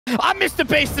I'm Mr.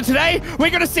 Beast, and today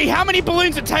we're going to see how many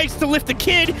balloons it takes to lift a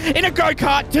kid in a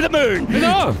go-kart to the moon.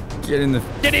 No! Get in.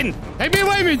 Take me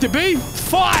away, Mr. Beast!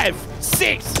 5,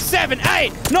 6, 7,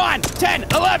 8, 9, 10,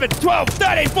 11, 12,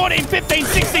 13, 14, 15,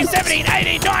 16, 17,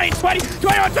 18, 19, 20,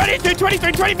 21, 22,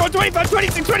 23, 24, 25,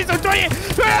 26, 27, 28,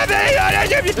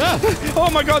 28. Oh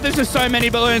my god, there's just so many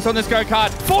balloons on this go-kart.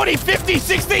 40, 50,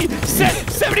 60,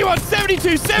 71,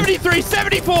 72, 73,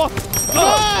 74.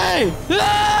 Hey!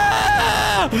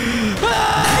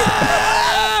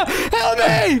 Help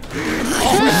me!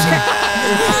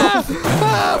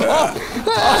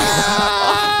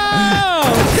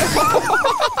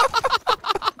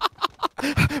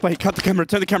 Wait, cut the camera.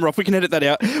 Turn the camera off. We can edit that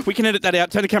out.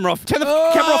 Turn the camera off. Turn the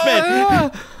camera off,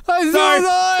 man. No,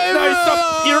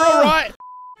 stop. You're all right.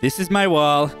 This is my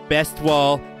wall. Best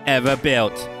wall ever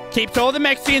built. Keeps all the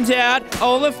Mexicans out.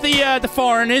 All of the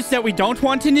foreigners that we don't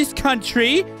want in this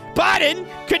country. Biden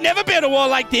could never build a wall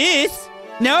like this.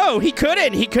 No, he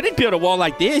couldn't. He couldn't build a wall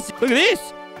like this. Look at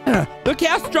this. Look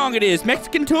how strong it is.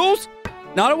 Mexican tools?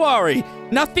 Not a worry.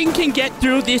 Nothing can get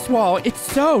through this wall. It's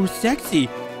so sexy.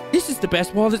 This is the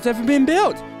best wall that's ever been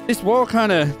built. This wall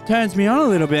kind of turns me on a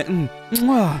little bit.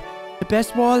 The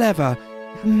best wall ever.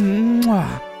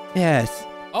 Yes.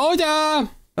 Order!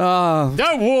 Oh.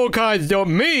 That wall can't stop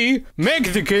me.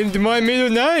 Mexican's my middle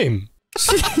name.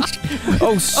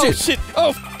 Oh, shit.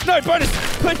 Oh, no, bonus.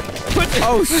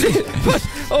 Oh, shit.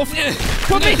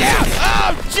 Put me down.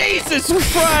 Oh, Jesus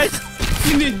Christ.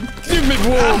 Stupid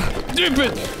wall.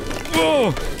 Stupid.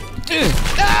 Oh.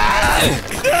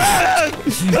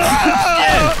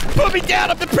 Put me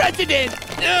down, I'm the president!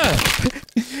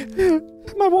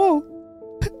 My wall.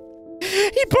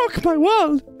 He broke my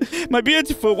wall. My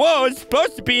beautiful wall is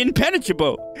supposed to be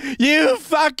impenetrable. You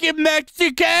fucking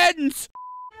Mexicans!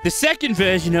 The second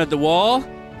version of the wall,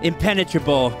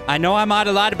 impenetrable. I know I might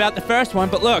have lied about the first one,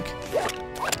 but look.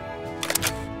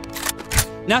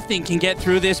 Nothing can get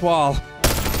through this wall.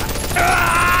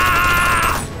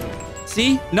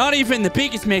 See? Not even the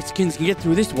biggest Mexicans can get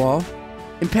through this wall.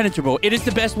 Impenetrable. It is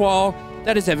the best wall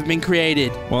that has ever been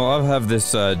created. Well, I have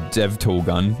this dev tool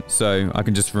gun, so I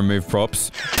can just remove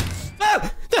props.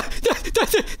 Don't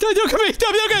look at me!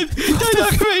 Don't look at me! Don't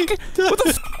look at me! What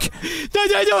the fuck?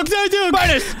 Don't look!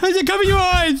 Bonus! I said cover your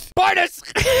eyes! Bonus!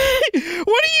 What are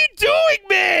you doing,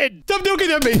 man? Stop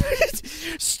looking at me!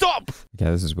 Stop! Okay,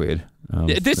 this is weird.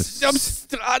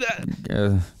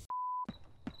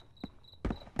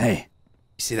 Hey.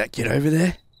 You see that kid over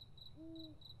there?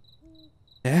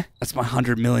 Yeah? That's my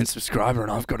 100 million subscriber,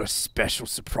 and I've got a special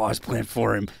surprise plan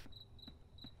for him.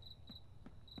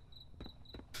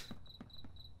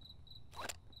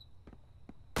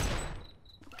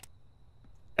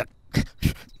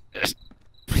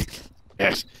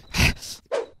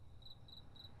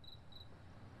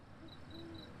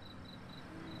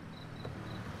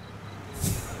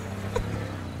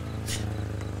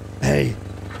 Hey.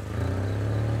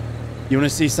 You want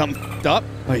to see something f***ed up?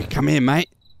 Hey, come here, mate.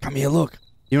 Come here, look.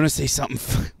 You want to see something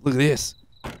look at this.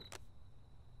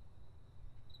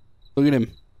 Look at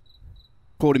him.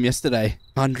 Called him yesterday.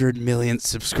 100 millionth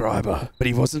subscriber. But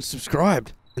he wasn't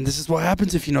subscribed. And this is what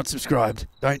happens if you're not subscribed.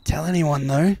 Don't tell anyone,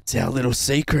 though. It's our little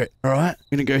secret, alright? I'm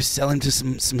gonna go sell him to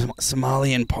some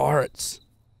Somalian pirates.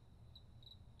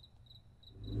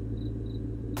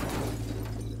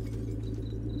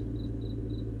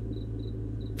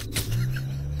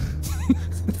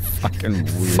 Fucking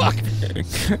weird. Fuck!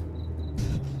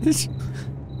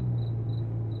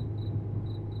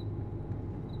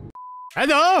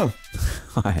 Hello!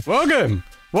 Hi. Welcome!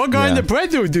 What kind of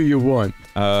pretzel do you want?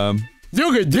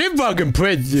 Look at this fucking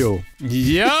pretzel!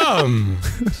 Yum!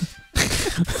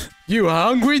 You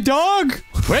hungry, dog?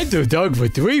 Pretzel dog for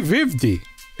 $3.50.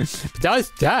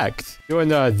 That's tax. You want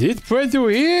this pretzel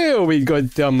here? Or we got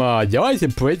some nice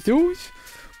pretzels?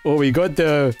 Or we got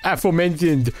the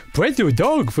aforementioned pretzel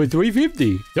dog for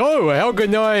 $3.50. So, how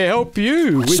can I help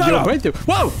you with your pretzel?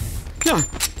 Whoa! No.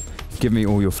 Give me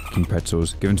all your fucking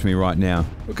pretzels. Give them to me right now.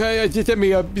 Okay, just let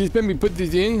me put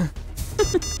this in.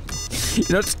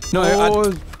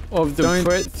 All of the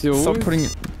pretzels. Stop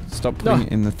putting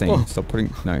it in the thing. Oh. Stop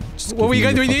putting. No. What were you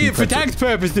going to do it for tax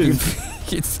purposes?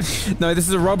 No, this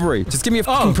is a robbery. Just give me a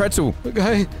fucking pretzel.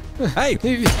 Okay. Hey!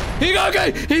 Here you go,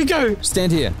 okay. Here you go.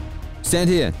 Stand here.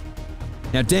 Stand here.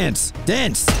 Now dance.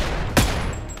 Dance.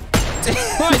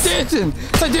 I'm dancing.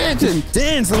 I'm dancing.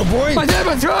 Dance, little boy. My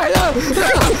neighbor's right now.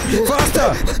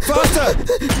 Faster. Faster.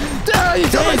 Ah, you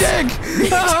saw my dick.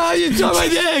 Ah, you saw my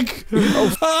dick.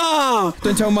 Oh.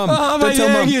 Don't tell Mum. Don't tell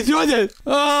Mum. You shot it.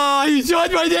 Ah, you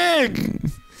shot my dick.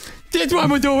 This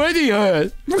one was already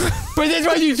hurt. But this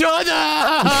one you shot.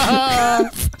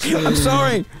 I'm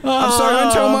sorry. I'm sorry.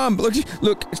 Don't tell Mum.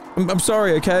 Look. I'm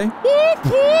sorry. Okay. Whoop,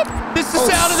 whoop. This is the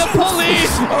sound of the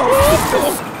police.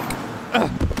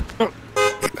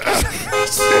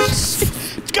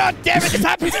 God damn it! This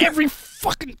happens every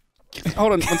fucking.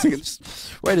 Hold on 1 second.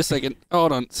 Just wait a second.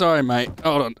 Hold on. Sorry, mate.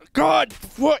 Hold on. God,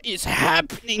 what is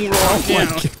happening right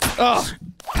now? Oh.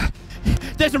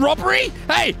 There's a robbery?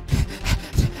 Hey!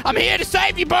 I'm here to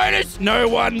save you, Bonus! No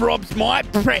one robs my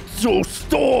pretzel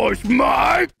stores,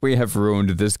 mate! We have ruined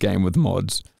this game with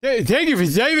mods. Hey, thank you for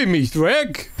saving me,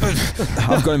 Shrek.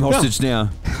 I've got him hostage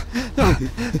now.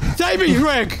 Save me,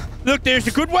 Shrek! Look, there's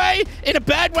a good way and a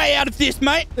bad way out of this,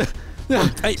 mate.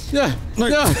 Hey,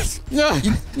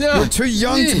 you're too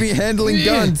young to be handling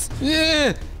guns.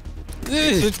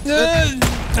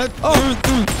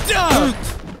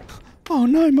 Oh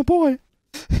no, my boy.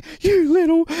 You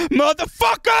little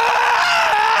motherfucker!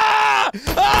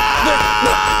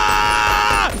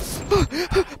 Ah!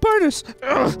 Bonus!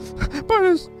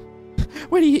 Bonus!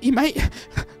 Where do you hit you, mate?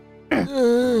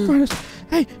 Bonus.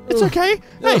 Hey, it's okay.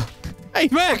 Hey! Hey,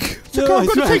 Mac! It's okay, I'm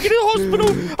gonna take you to the hospital.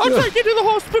 I'll take you to the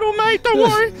hospital, mate. Don't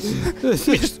worry. This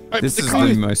is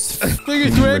the most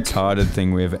retarded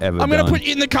thing we've ever done. I'm gonna put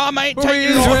you in the car, mate. Take you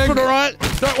to the hospital, right?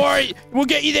 Don't worry. We'll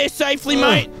get you there safely,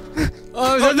 mate.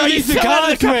 Oh no, you fell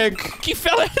out of the car. You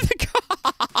fell out of the car.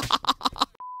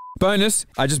 Bonus,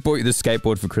 I just bought you this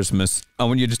skateboard for Christmas. I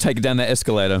want you to take it down that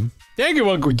escalator. Thank you,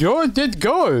 Uncle George. Let's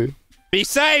go. Be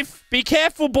safe. Be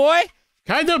careful, boy.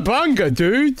 Kinda bunga,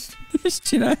 dude. Do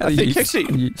you know how you That's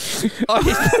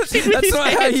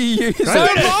not how you use it.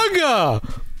 Kinda bunga.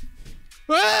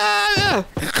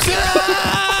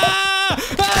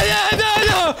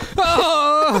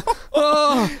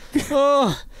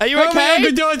 Are you okay?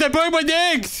 Uncle George, I broke my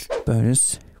legs.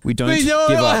 Bonus, we don't give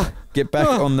up. Get back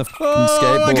on the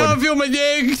skateboard. I can't feel my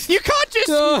legs. You can't just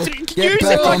use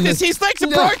it like this. His legs are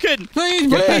broken. Please,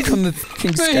 Get back on the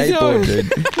fucking skateboard,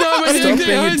 dude. No, my legs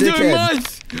aren't doing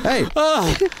much. Hey.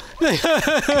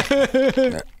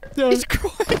 He's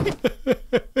crying.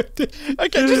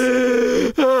 Okay,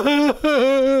 just...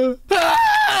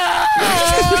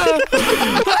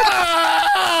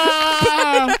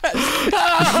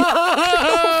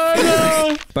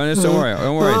 Bonus, don't worry.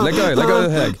 Let go of the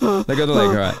leg. Let go of the leg,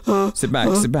 alright. Sit back.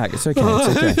 It's okay.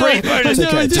 Breathe, Bonus. It's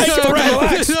okay. Take a breath.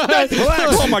 Relax.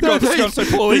 Oh my god, this is going so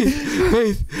poorly.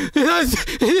 It's too much.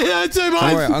 Don't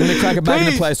worry, I'm gonna crack it back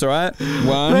into place, alright?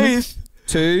 1,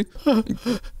 2.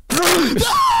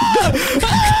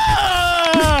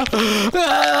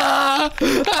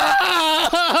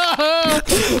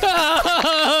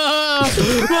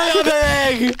 My other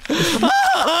leg!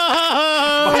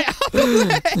 My other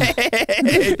leg!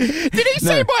 Did he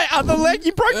say my other leg?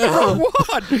 You broke the wrong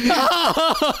one!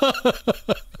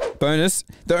 Bonus,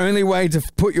 the only way to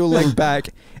put your leg back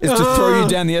is to throw you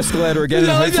down the escalator again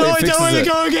and hopefully it fixes it. No, I don't want to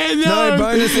go again, no!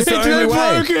 Bonus, it's the only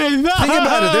way. Broken. No. Think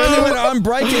about it, the only way to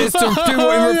unbreak it is to do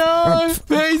what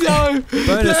please, no!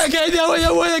 Bonus. Okay, no, I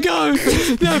don't want to go!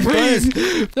 No, please!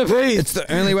 No, please! It's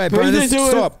the only way, Bonus.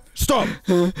 Stop!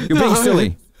 You're being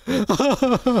silly. What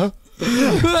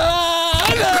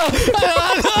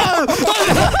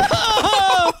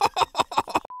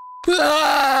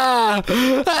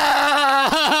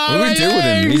do we do with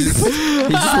him? He just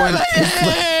won't.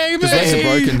 His legs are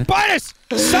broken. Bonus!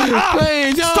 Shut up!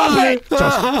 Please, Stop it!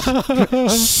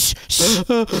 Shh.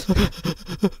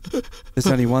 There's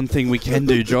only one thing we can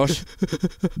do, Josh.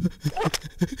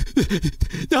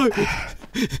 No,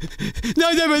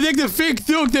 my legs are fixed.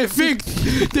 Look, they're fixed.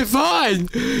 They're fine.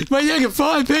 My legs are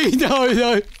fine, Pete.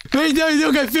 No. Pete, no,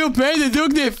 look, I feel better.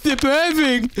 Look, they're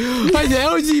perfect. I'm a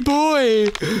healthy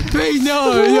boy. Pete,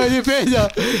 no, they're better. No,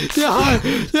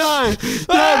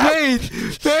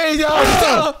 Pete, no,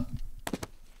 stop.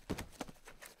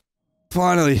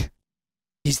 Finally.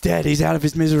 He's dead. He's out of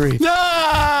his misery. No!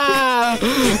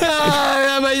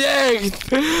 My legs!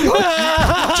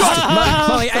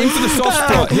 Mully, aim for the soft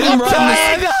spot. Hit him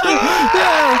right in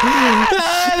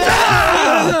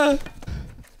the...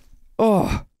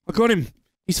 Oh, I got him.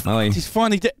 He's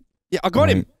finally dead. Yeah, I got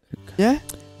him. Yeah?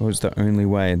 It was the only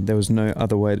way. There was no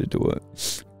other way to do it.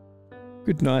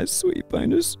 Good night, sweet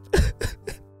Bonus.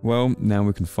 Well, now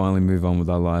we can finally move on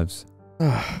with our lives.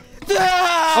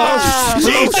 Oh,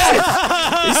 Jesus!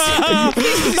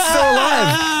 He's still alive!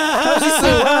 How's he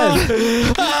still alive?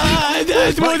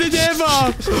 That's more than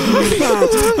ever!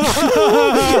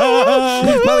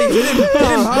 Mully, hit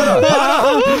him harder!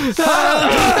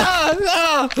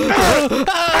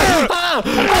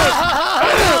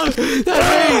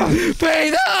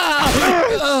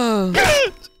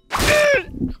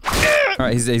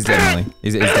 Alright, he's dead, Mully.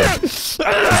 He's dead. He's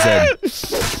dead.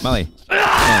 Mully.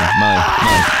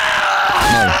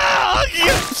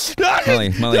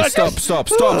 Mully, stop.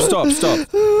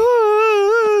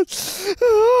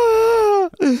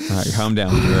 Alright, calm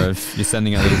down. You're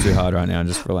sending it a little too hard right now.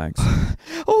 Just relax.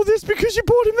 All this because you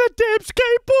bought him that damn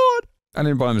skateboard. I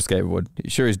didn't buy him a skateboard.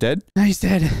 You sure he's dead? No, he's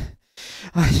dead. He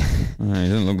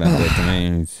doesn't look that dead to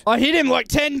me. I hit him like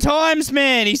 10 times,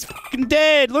 man. He's fucking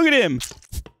dead. Look at him.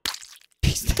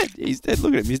 He's dead. He's dead.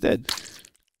 Look at him. He's dead.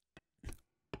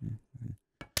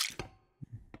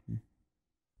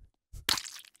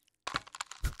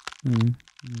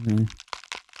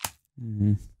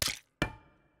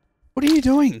 What are you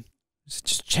doing?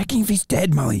 Just checking if he's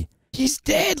dead, Mully. He's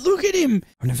dead. Look at him.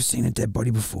 I've never seen a dead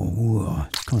body before. Ooh,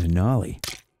 it's kind of gnarly.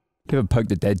 You ever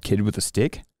poked a dead kid with a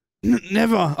stick?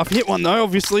 Never. I've hit one though,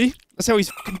 obviously. That's how he's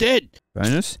fucking dead.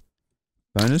 Bonus?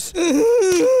 How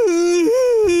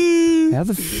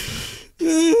the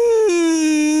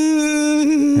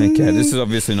Okay, this is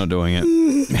obviously not doing it.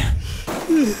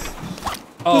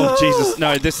 Oh, Jesus.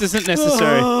 No, this isn't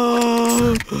necessary.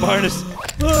 Bonus.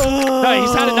 No,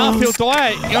 he's had enough. He'll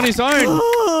die on his own.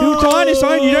 He'll die on his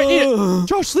own. You don't need it.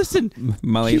 Josh, listen.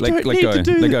 Mully, let go. Let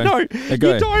go. No, let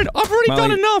go. You don't. I've already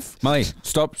done enough. Mully,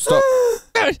 stop.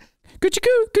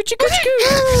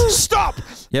 Gucci-goo. Stop.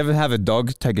 You ever have a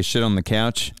dog take a shit on the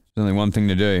couch? There's only one thing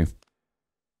to do.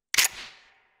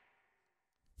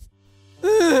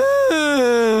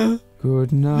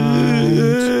 Good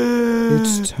night.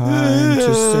 It's time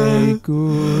to say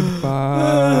goodbye.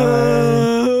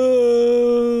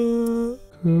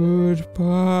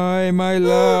 Goodbye, my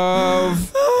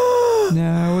love.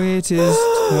 Now it is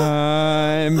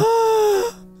time.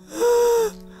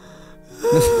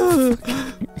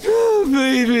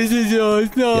 Please, Mr.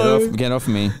 Jones, no. Get off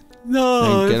me.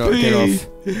 No, get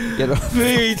off.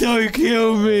 Please don't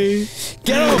kill me.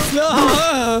 Get off.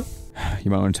 No.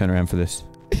 You might want to turn around for this.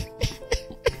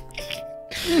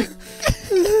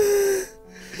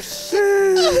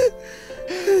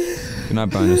 Good night,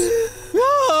 Bonus.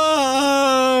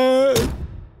 No.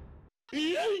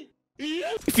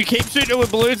 If you keep shooting it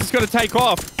with balloons, it's going to take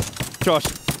off. Josh.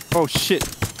 Oh, shit.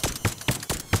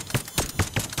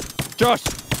 Josh!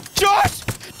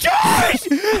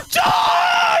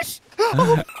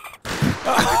 Oh.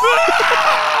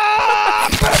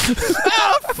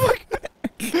 Oh, fuck!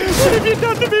 What have you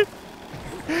done to me?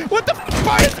 What the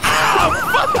fuck? Oh,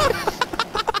 fuck!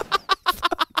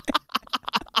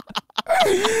 I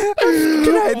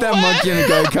hate that monkey in a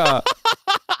go-kart.